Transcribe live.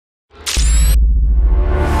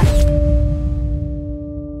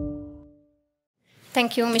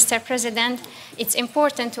Thank you, Mr. President. It's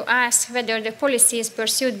important to ask whether the policies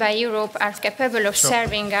pursued by Europe are capable of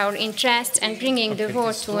serving our interests and bringing the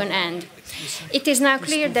war to an end. It is now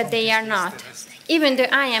clear that they are not. Even the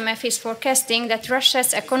IMF is forecasting that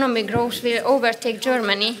Russia's economic growth will overtake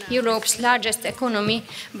Germany, Europe's largest economy,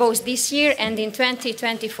 both this year and in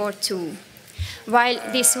 2024 too. While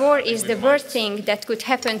this war is the worst thing that could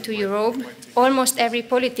happen to Europe, almost every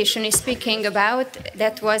politician is speaking about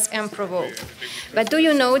that was unprovoked. But do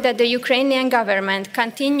you know that the Ukrainian government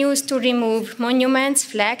continues to remove monuments,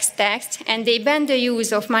 flags, texts, and they ban the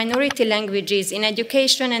use of minority languages in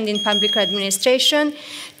education and in public administration,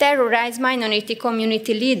 terrorize minority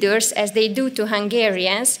community leaders as they do to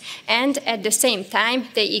Hungarians, and at the same time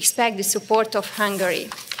they expect the support of Hungary.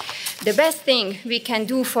 The best thing we can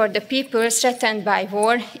do for the people threatened by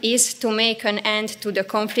war is to make an end to the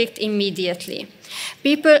conflict immediately.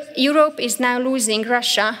 Europe is now losing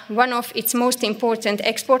Russia, one of its most important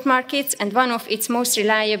export markets and one of its most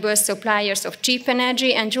reliable suppliers of cheap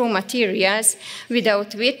energy and raw materials,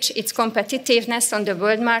 without which its competitiveness on the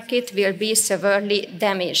world market will be severely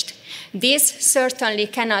damaged. This certainly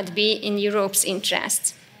cannot be in Europe's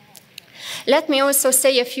interests. Let me also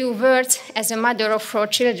say a few words as a mother of 4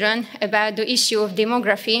 children about the issue of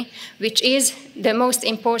demography, which is the most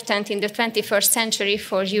important in the 21st century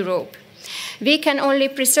for Europe. We can only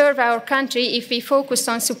preserve our country if we focus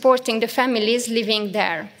on supporting the families living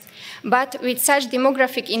there. But with such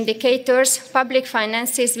demographic indicators, public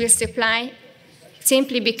finances will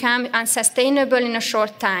simply become unsustainable in a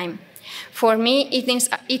short time. For me,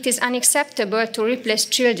 it is unacceptable to replace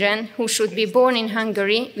children who should be born in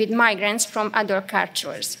Hungary with migrants from other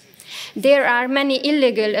cultures. There are many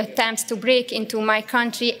illegal attempts to break into my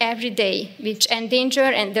country every day, which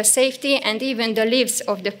endanger the safety and even the lives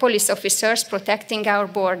of the police officers protecting our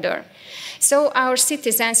border. So our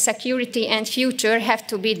citizens' security and future have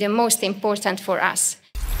to be the most important for us.